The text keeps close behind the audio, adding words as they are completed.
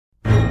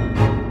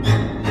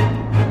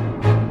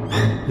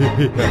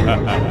Shocktober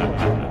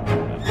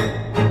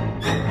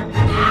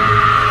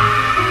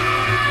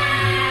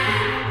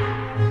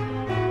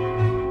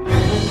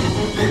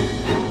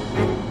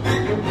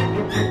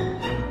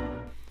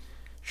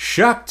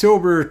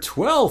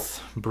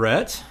 12th,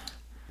 Brett.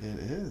 It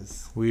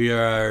is. We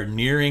are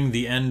nearing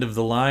the end of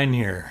the line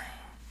here.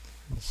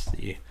 It's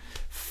the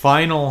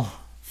final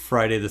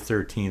Friday the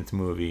 13th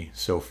movie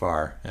so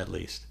far, at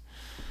least.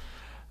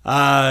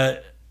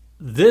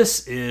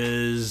 This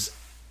is,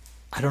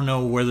 I don't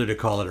know whether to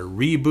call it a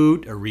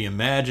reboot, a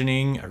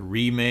reimagining, a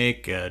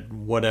remake,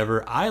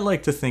 whatever. I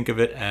like to think of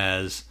it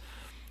as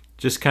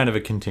just kind of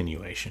a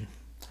continuation.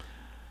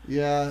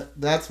 Yeah,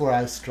 that's where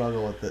I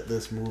struggle with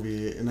this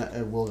movie,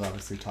 and we'll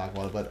obviously talk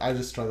about it, but I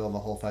just struggle with the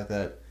whole fact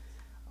that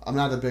I'm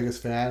not the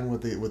biggest fan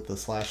with the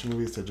slasher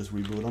movies to just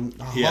reboot them.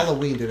 Yeah.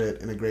 Halloween did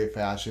it in a great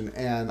fashion,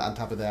 and on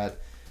top of that,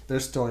 their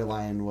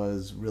storyline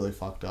was really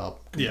fucked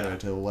up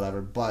compared to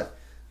whatever. But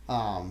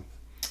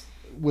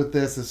with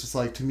this, it's just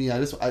like, to me, I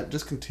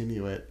just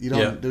continue it. You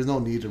don't. There's no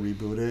need to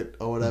reboot it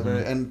or whatever.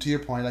 Mm-hmm. And to your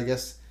point, I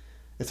guess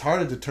it's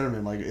hard to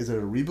determine, like, is it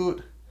a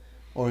reboot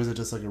or is it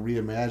just like a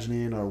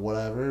reimagining or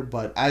whatever?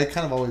 But I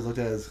kind of always looked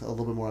at it as a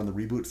little bit more on the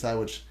reboot side,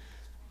 which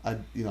I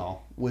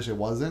wish it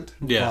wasn't.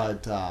 Yeah.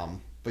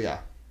 But yeah.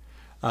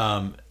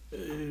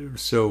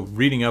 So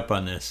reading up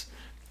on this,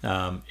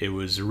 it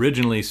was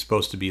originally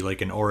supposed to be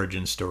like an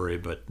origin story,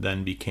 but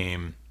then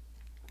became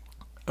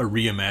a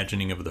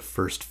reimagining of the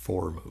first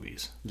 4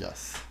 movies.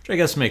 Yes. Which I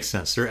guess makes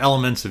sense. There are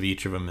elements of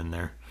each of them in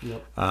there.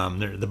 Yep.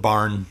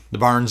 The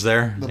barn's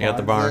there. They got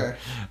the barn.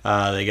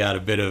 They got a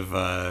bit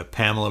of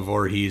Pamela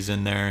Voorhees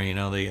in there. You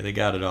know, they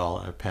got it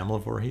all. Pamela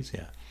Voorhees,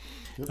 yeah.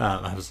 Yep.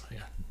 I was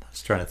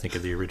trying to think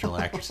of the original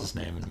actress's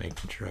name and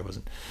making sure I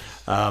wasn't.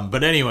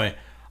 But anyway,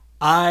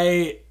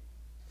 I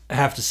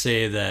have to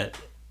say that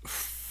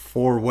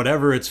for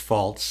whatever its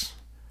faults,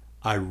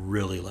 I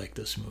really like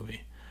this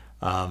movie.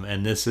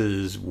 And this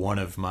is one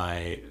of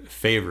my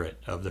favorite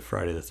of the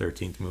Friday the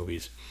 13th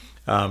movies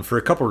for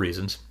a couple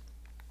reasons.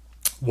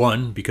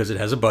 One, because it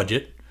has a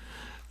budget.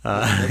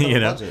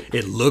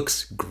 It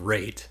looks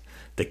great.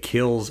 The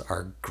kills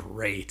are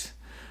great.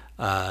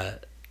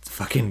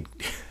 Fucking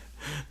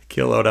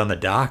kill out on the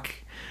dock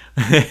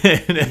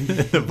and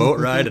the boat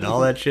ride and all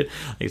that shit.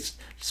 It's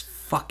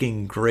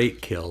fucking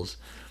great kills.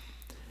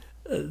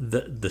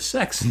 The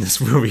sex in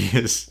this movie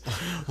is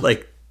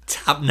like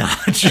top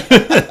notch.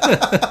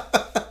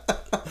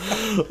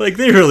 Like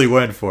they really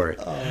went for it.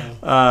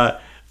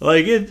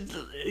 Like it,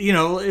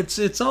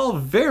 it's all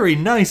very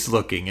nice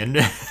looking and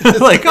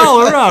like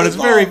all around. It's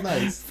very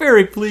nice.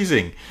 Very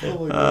pleasing.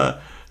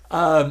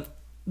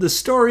 The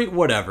story,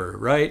 whatever,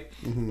 right?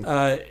 Mm-hmm.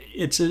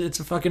 It's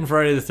a fucking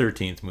Friday the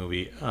 13th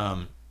movie.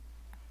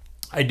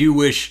 I do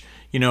wish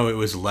it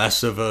was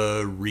less of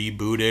a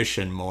rebootish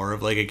and more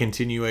of like a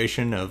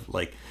continuation of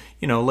like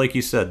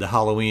you said, the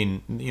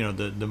Halloween,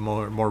 the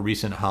more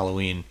recent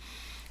Halloween,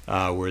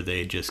 where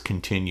they just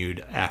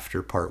continued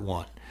after part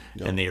 1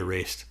 and they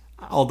erased.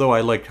 Although I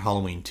liked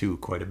Halloween 2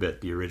 quite a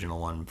bit, the original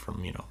one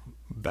from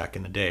back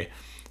in the day,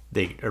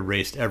 they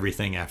erased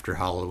everything after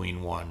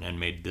Halloween 1 and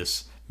made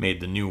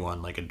the new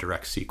one like a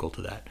direct sequel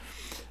to that.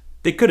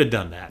 They could have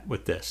done that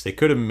with this. They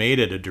could have made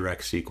it a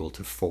direct sequel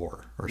to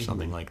 4 or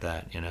something like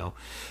that,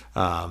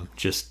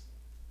 just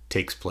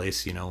takes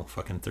place,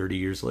 fucking 30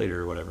 years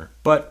later or whatever.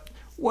 But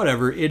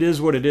whatever, it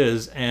is what it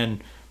is,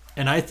 and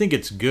I think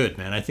it's good,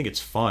 man. I think it's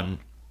fun.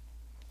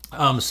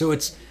 So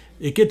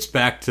it gets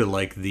back to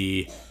like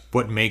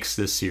what makes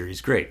this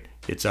series great.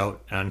 It's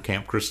out on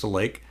Camp Crystal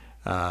Lake,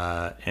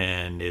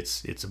 and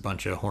it's a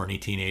bunch of horny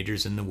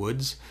teenagers in the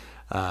woods.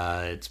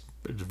 It's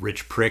a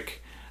rich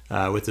prick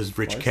with his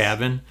rich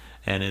cabin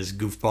and his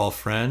goofball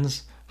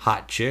friends,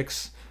 hot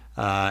chicks,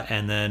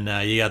 and then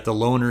you got the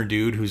loner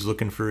dude who's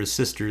looking for his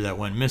sister that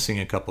went missing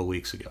a couple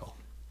weeks ago.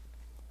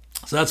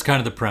 So that's kind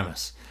of the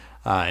premise,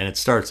 and it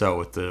starts out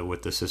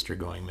with the sister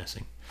going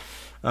missing.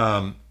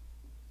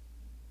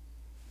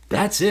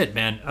 That's it,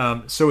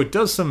 man. So it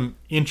does some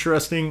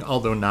interesting,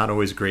 although not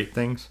always great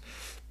things.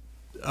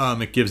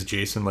 It gives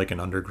Jason like an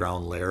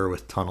underground lair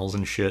with tunnels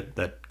and shit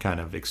that kind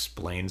of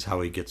explains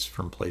how he gets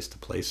from place to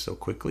place so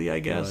quickly, I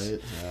guess. Right,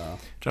 yeah.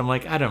 Which I'm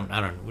like,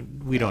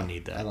 we don't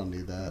need that. I don't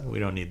need that. We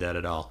don't need that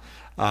at all.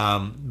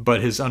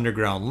 But his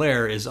underground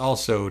lair is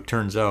also,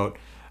 turns out,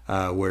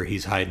 where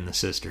he's hiding the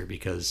sister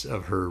because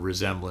of her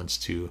resemblance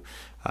to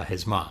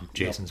his mom,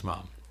 Jason's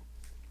mom.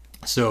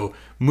 So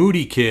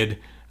Moody Kid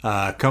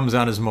comes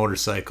on his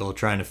motorcycle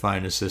trying to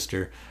find his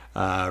sister,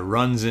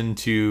 runs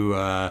into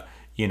a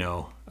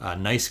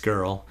nice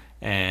girl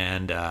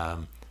and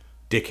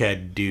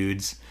dickhead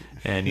dudes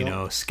and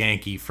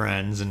skanky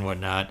friends and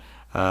whatnot,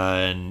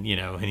 and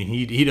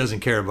he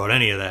doesn't care about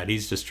any of that.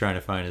 He's just trying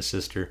to find his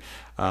sister.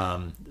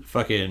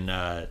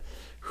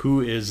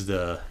 Who is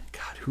the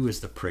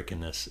prick in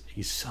this?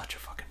 He's such a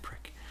fucking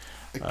prick.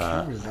 I can't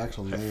remember his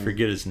actual name. I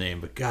forget his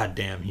name, but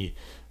goddamn,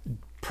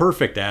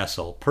 perfect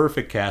asshole,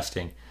 perfect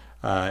casting.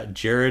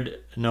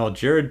 Jared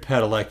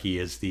Padalecki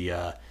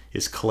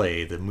is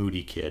Clay, the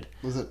moody kid.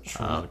 Was it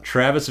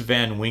Travis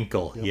Van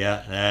Winkle? Yep.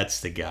 Yeah,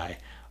 that's the guy.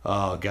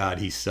 Oh God,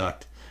 he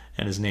sucked.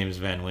 And his name is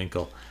Van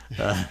Winkle.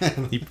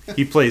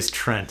 He plays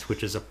Trent,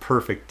 which is a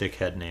perfect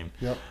dickhead name.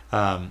 Yep.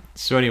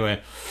 So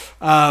anyway,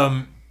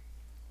 and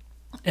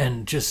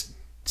just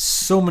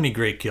so many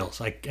great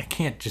kills. I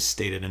can't just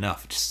state it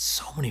enough. Just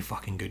so many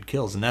fucking good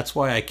kills. And that's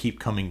why I keep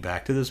coming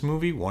back to this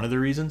movie. One of the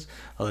reasons,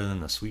 other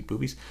than the sweet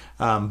boobies.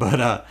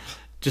 But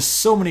just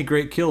so many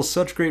great kills,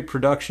 such great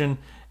production.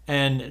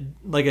 And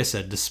like I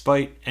said,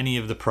 despite any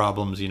of the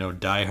problems,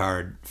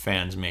 diehard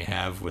fans may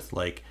have with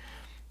like,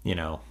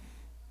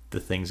 the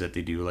things that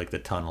they do, like the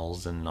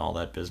tunnels and all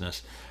that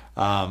business,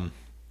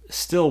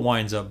 still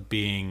winds up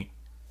being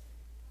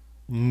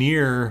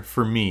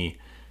for me,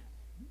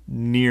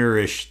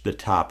 nearish the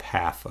top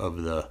half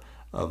of the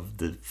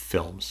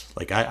films.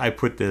 Like I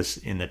put this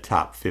in the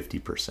top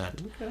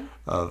 50%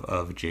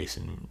 of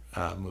Jason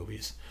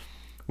movies.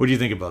 What do you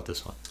think about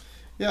this one?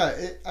 Yeah,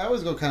 I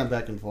always go kind of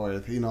back and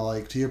forth.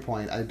 Like to your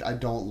point, I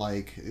don't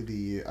like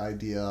the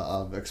idea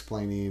of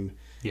explaining,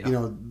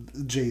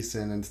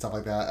 Jason and stuff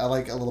like that. I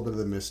like a little bit of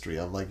the mystery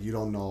of like you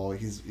don't know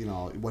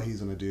what he's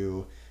gonna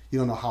do. You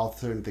don't know how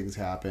certain things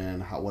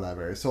happen,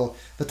 whatever. So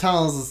the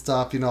tunnels and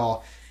stuff,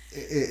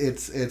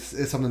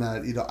 it's something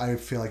that I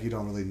feel like you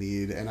don't really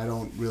need, and I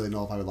don't really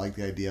know if I would like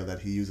the idea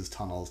that he uses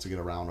tunnels to get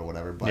around or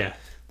whatever. But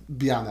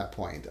beyond that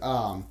point,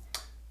 what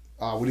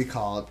do you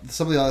call it?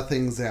 Some of the other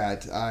things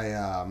that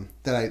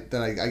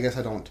I guess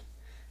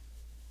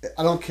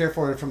I don't care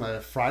for it from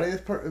a Friday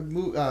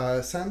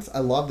sense. I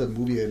love the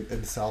movie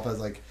itself as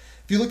like,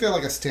 if you look at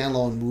like a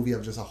standalone movie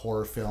of just a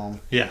horror film,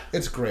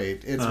 it's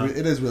great.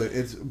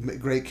 It's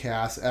great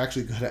cast,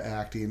 actually good at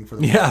acting for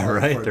the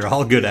right. They're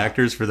all good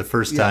actors for the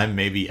first time,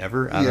 maybe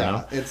ever. I don't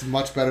know. It's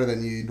much better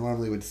than you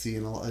normally would see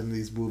in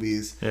these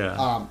movies.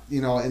 Yeah.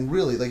 And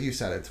really, like you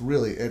said, it's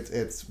very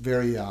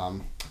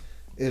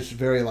it's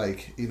very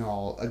like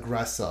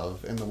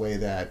aggressive in the way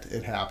that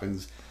it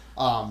happens.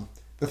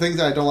 The things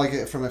that I don't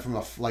like from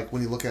a like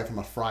when you look at it from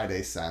a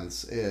Friday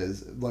sense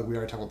is like we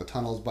already talked about the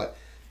tunnels, but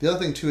the other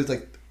thing too is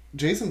like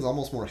Jason's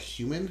almost more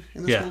human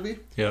in this movie.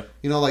 Yeah.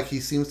 Like he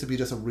seems to be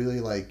just a really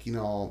like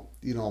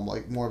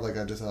like more of like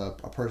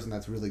a person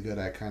that's really good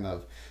at kind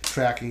of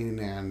tracking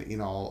and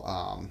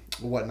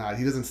whatnot.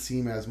 He doesn't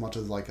seem as much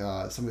as like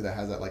somebody that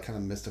has that like kind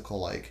of mystical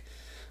like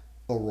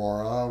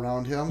aurora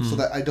around him. So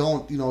that I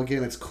don't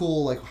again, it's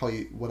cool like how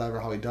he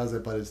does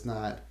it, but it's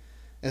not.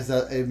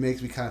 It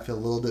makes me kind of feel a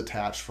little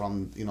detached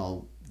from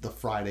the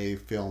Friday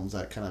films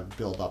that kind of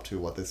build up to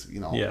what this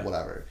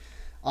whatever.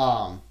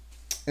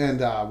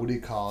 And what do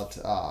you call it?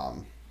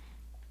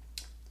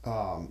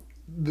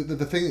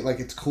 The thing, like,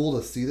 it's cool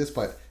to see this,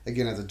 but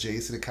again, as a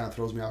Jason, it kind of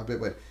throws me off a bit.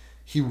 But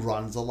he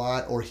runs a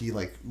lot, or he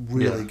like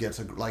really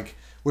gets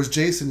whereas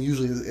Jason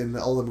usually in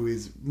the older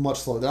movies much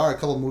slower. There are a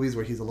couple of movies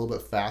where he's a little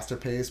bit faster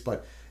paced,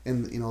 but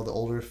in the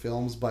older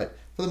films, but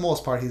for the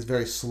most part, he's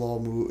very slow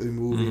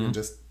moving and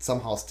just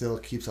somehow still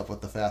keeps up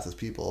with the fastest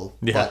people.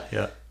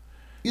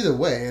 Either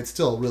way, it's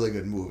still a really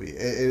good movie.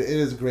 It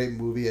is a great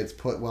movie. It's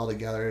put well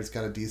together. It's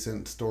got a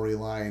decent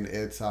storyline.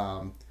 It's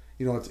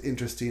it's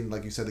interesting.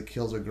 Like you said, the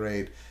kills are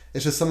great.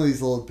 It's just some of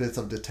these little bits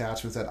of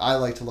detachments that I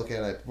like to look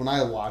at it. When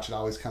I watch it, I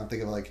always kind of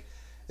think of it like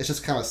it's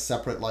just kind of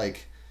separate,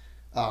 like,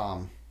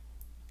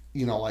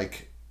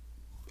 like,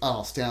 I don't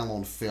know,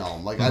 standalone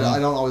film. Like, I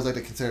don't always like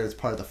to consider it as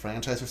part of the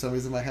franchise for some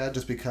reason in my head,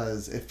 just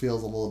because it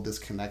feels a little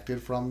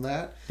disconnected from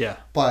that. Yeah.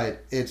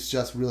 But it's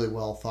just really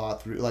well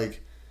thought through.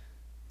 Like,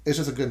 it's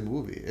just a good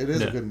movie. It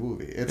is a good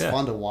movie. It's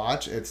fun to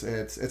watch. It's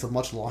a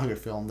much longer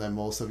film than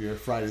most of your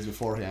Fridays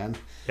beforehand.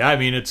 Yeah, I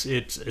mean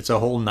it's a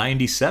whole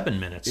 97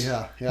 minutes.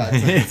 Yeah.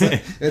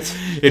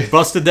 It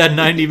busted that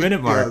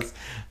 90-minute mark. Yes.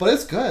 But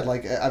it's good.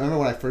 Like, I remember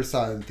when I first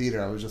saw it in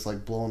theater, I was just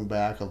like blown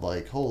back of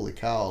like, holy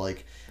cow!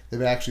 Like,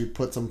 they've actually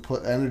put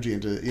energy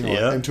into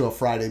into a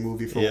Friday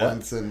movie for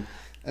once and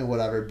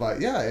whatever.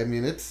 But yeah, I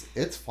mean it's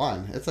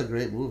fun. It's a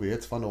great movie.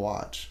 It's fun to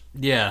watch.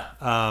 Yeah.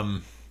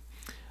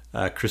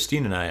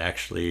 Christine and I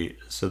actually,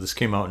 so this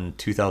came out in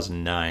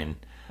 2009,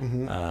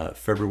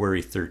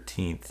 February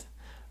 13th.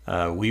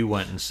 We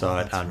went and saw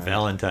it on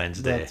Valentine's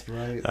Day. That's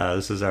right.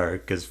 This is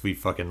because we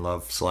fucking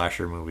love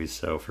slasher movies.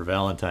 So for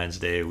Valentine's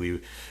Day,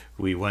 we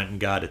went and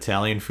got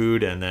Italian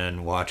food and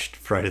then watched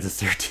Friday the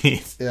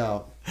 13th.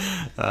 Yeah.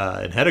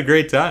 And had a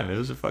great time. It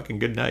was a fucking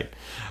good night.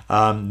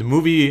 The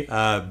movie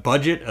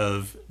budget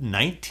of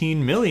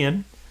 $19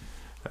 million.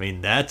 I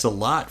mean, that's a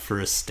lot for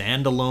a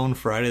standalone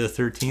Friday the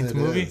 13th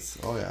movie. Is.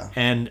 Oh, yeah.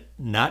 And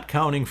not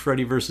counting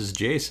Freddy vs.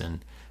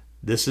 Jason,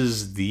 this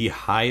is the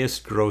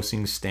highest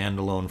grossing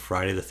standalone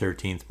Friday the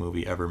 13th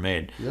movie ever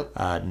made. Yep.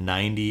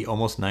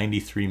 Almost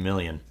 $93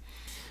 million.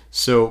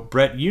 So,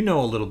 Brett, you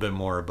know a little bit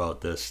more about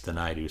this than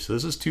I do. So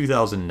this is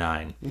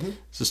 2009.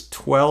 This is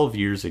 12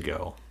 years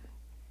ago.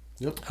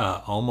 Yep.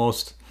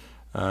 Almost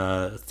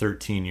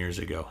 13 years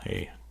ago.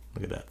 Hey,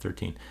 look at that,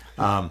 13.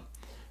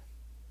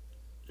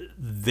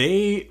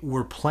 They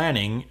were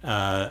planning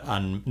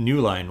on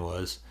New Line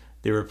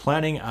they were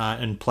planning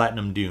on in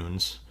Platinum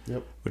Dunes,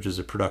 which is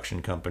a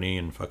production company,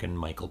 and fucking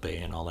Michael Bay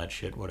and all that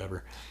shit,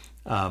 whatever.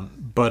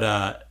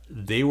 But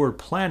they were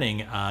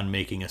planning on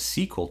making a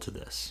sequel to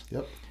this.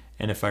 Yep.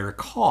 And if I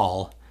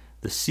recall,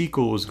 the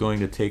sequel was going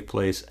to take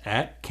place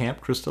at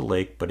Camp Crystal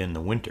Lake, but in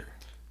the winter.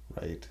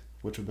 Right.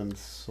 Which would have been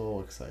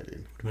so exciting.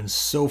 Would have been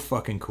so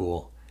fucking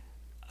cool.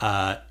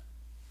 And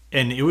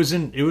it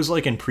was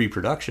like in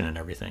pre-production and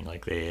everything.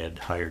 Like they had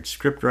hired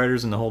script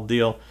writers and the whole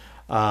deal.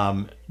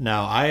 Now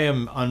I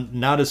am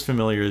not as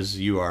familiar as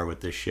you are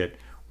with this shit.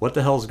 What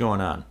the hell's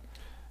going on?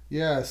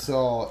 Yeah,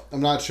 so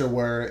I'm not sure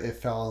where it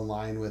fell in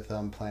line with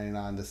them planning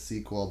on the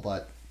sequel,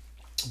 but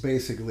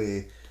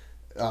basically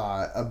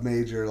a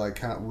major like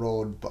kind of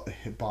road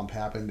bump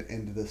happened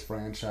into this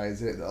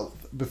franchise.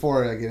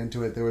 Before I get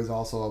into it, there was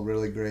also a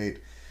really great,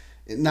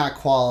 not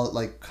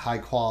high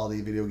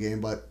quality video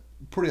game, but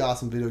pretty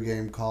awesome video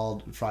game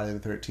called Friday the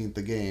 13th,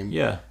 the game.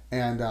 Yeah.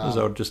 And it was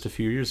out just a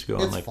few years ago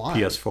on like fun.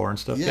 PS4 and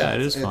stuff. Yeah,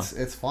 it is fun.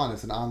 It's fun.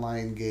 It's an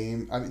online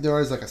game. I mean, there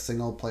is like a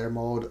single player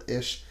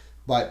mode-ish,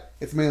 but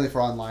it's mainly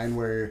for online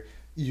where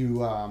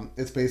you,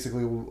 it's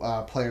basically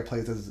player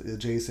plays as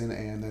Jason,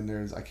 and then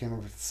there's, I can't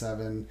remember if it's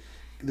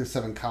there's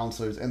 7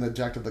 counselors, and the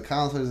objective of the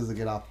counselors is to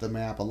get off the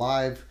map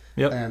alive.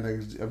 Yep. And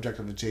the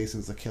objective of Jason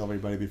is to kill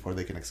everybody before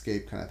they can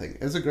escape, kind of thing.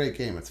 It's a great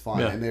game. It's fun.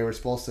 Yeah. And they were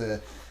supposed to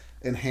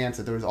enhance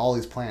it. There was all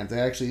these plans. They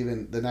actually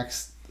even the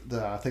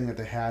thing that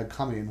they had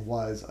coming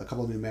was a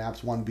couple of new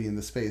maps, one being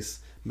the space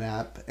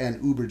map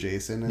and Uber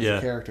Jason as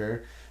a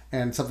character,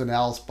 and something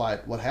else.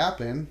 But what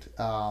happened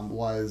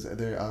was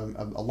there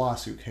a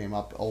lawsuit came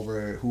up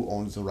over who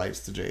owns the rights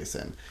to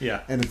Jason.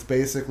 Yeah. And it's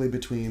basically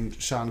between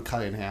Sean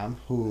Cunningham,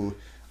 who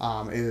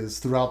is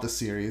throughout the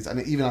series,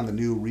 and even on the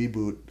new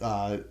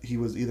reboot, he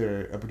was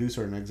either a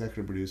producer or an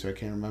executive producer, I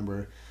can't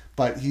remember,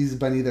 but he's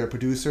been either a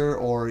producer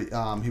or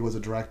he was a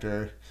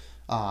director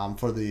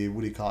for the,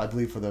 I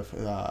believe for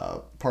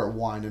the part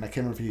 1, and I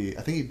can't remember if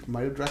I think he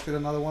might have directed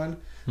another one,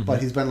 but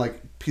he's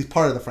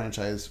part of the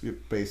franchise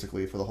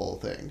basically for the whole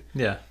thing.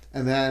 Yeah.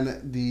 And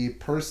then the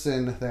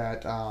person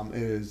that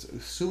is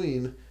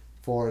suing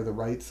for the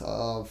rights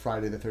of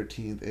Friday the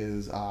 13th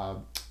is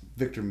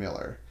Victor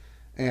Miller.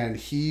 And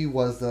he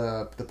was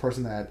the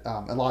person that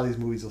a lot of these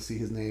movies you'll see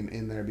his name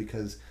in there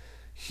because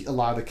a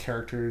lot of the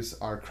characters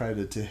are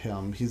credited to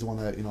him. He's the one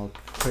that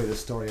created the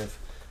story of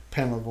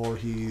Pamela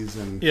Voorhees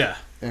and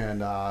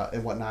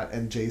whatnot,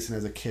 and Jason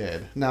as a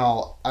kid.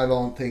 Now I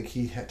don't think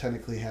he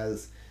technically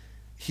has.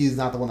 He's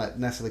not the one that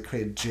necessarily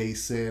created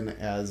Jason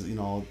as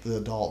the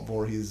adult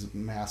Voorhees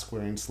mask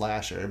wearing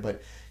slasher,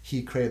 but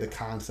he created the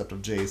concept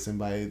of Jason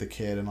by the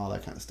kid and all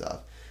that kind of stuff.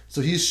 So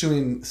he's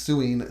suing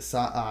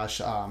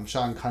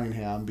Sean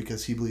Cunningham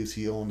because he believes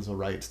he owns the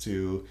rights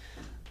to.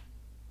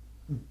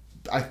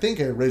 I think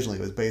originally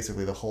it was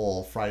basically the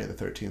whole Friday the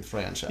 13th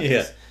franchise.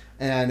 Yeah.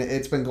 And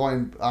it's been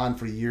going on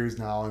for years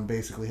now, and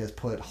basically has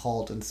put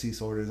halt and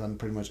cease orders on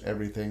pretty much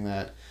everything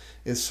that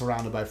is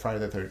surrounded by Friday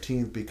the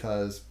 13th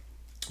because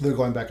they're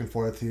going back and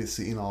forth to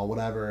see,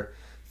 whatever,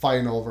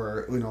 fighting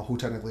over, who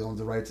technically owns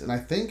the rights. And I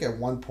think at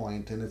one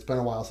point, and it's been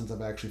a while since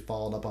I've actually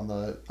followed up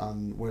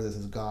on where this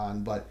has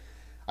gone, but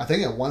I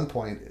think at one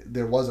point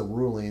there was a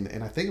ruling,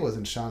 and I think it was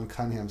in Sean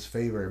Cunningham's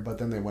favor, but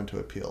then they went to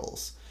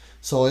appeals.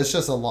 So it's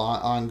just a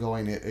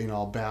ongoing,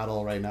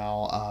 battle right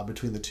now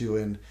between the two,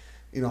 and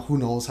who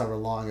knows however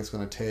long it's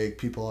going to take.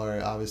 People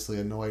are obviously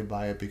annoyed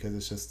by it because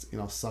it's just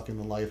sucking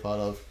the life out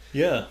of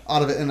it.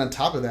 And on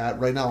top of that,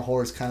 right now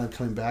horror is kind of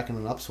coming back in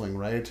an upswing,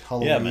 right?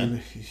 Halloween,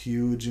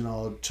 huge.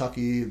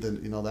 Chucky,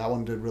 that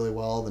one did really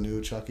well. The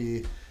new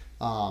Chucky.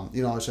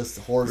 It's just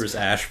horror. There's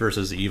Ash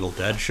versus Evil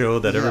Dead show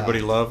that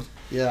everybody loved.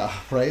 Yeah,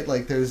 right.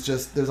 Like there's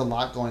a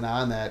lot going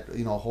on that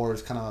horror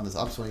is kind of on this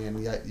upswing, and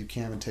yet you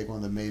can't even take one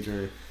of the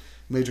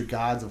major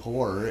gods of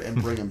horror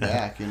and bring him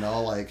back.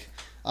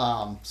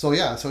 So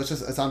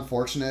it's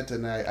unfortunate,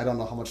 and I don't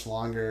know how much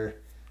longer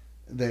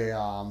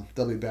they'll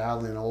be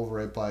battling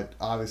over it, but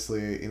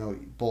obviously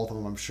both of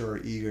them I'm sure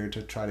are eager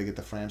to try to get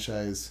the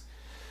franchise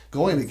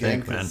going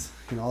again, because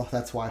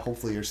that's why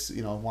hopefully you're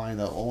wanting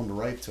to own the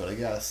right to it, I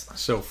guess.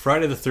 So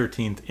Friday the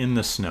 13th in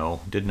the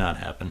snow did not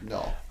happen.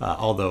 No.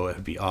 Although it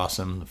would be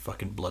awesome, the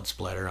fucking blood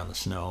splatter on the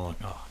snow.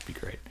 Oh, it'd be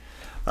great.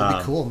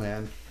 That'd be cool,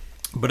 man.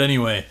 But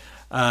anyway,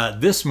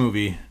 this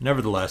movie,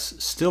 nevertheless,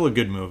 still a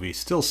good movie,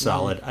 still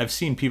solid. Mm-hmm. I've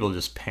seen people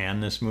just pan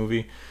this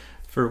movie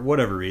for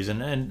whatever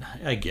reason, and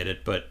I get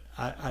it, but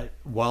I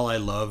while I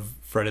love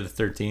Friday the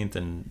 13th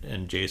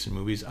and Jason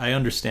movies, I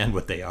understand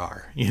what they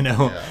are,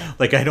 Yeah.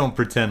 Like, I don't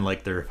pretend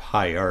like they're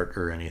high art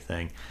or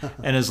anything.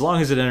 And as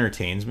long as it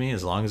entertains me,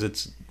 as long as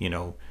it's,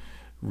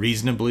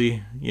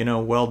 reasonably,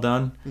 well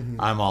done, mm-hmm.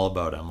 I'm all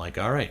about it. I'm like,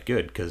 all right,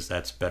 good, because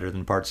that's better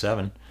than part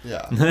 7.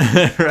 Yeah.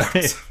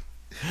 Right?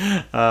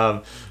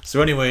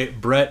 So anyway,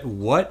 Brett,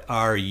 what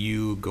are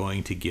you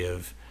going to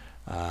give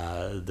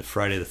the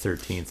Friday the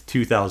 13th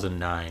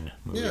 2009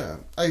 movie? Yeah,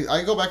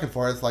 I go back and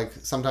forth. Like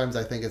sometimes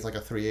I think it's like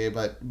a 3A,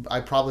 but I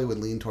probably would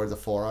lean towards a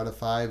 4 out of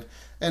 5.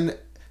 And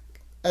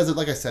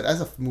like I said, as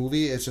a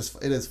movie, it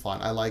is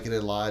fun. I like it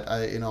a lot.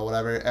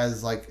 Whatever.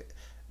 As like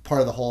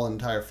part of the whole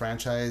entire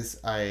franchise,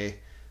 I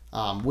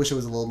wish it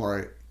was a little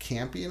more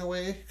campy in a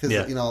way because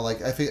Yeah. you know,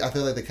 like I feel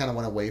like they kind of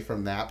went away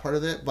from that part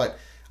of it, but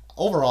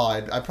overall,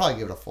 I'd probably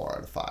give it a 4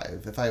 out of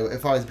 5. If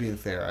I was being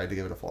fair, I'd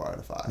give it a 4 out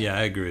of 5. Yeah,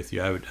 I agree with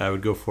you. I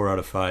would go 4 out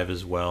of 5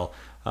 as well.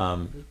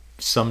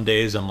 Some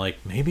days I'm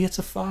like, maybe it's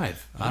a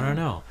 5. I don't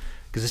know,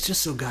 because it's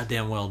just so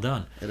goddamn well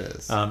done. It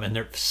is.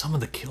 And some of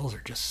the kills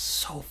are just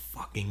so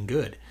fucking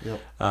good.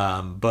 Yep.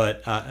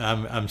 But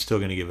I'm still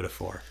gonna give it a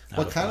 4.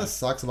 What kind of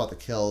sucks about the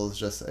kills,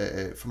 just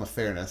from a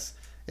fairness,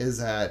 is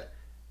that,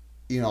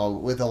 you know,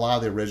 with a lot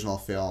of the original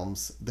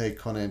films, they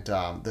couldn't,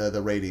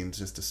 the ratings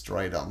just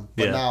destroyed them.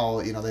 But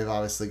now, you know, they've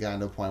obviously gotten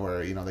to a point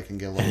where, you know, they can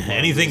get a little more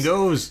anything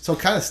goes. So it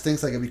kind of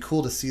stinks. Like, it'd be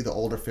cool to see the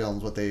older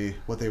films, what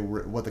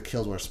the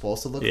kills were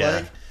supposed to look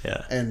like.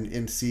 Yeah.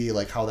 And see,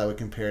 like, how that would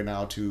compare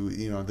now to,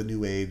 you know, the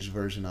new age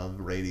version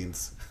of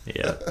ratings.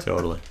 Yeah,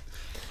 totally.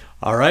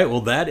 All right,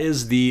 well, that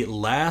is the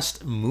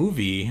last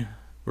movie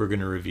we're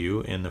going to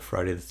review in the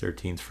Friday the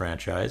 13th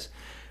franchise.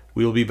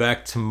 We will be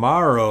back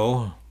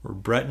tomorrow where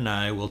Brett and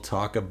I will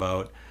talk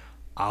about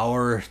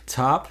our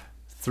top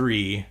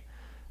 3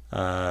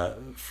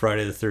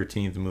 Friday the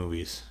 13th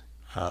movies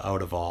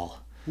out of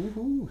all.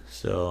 Woohoo.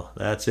 So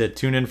that's it.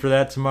 Tune in for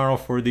that tomorrow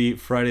for the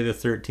Friday the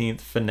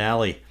 13th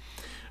finale.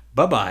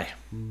 Bye-bye.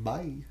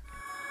 Bye.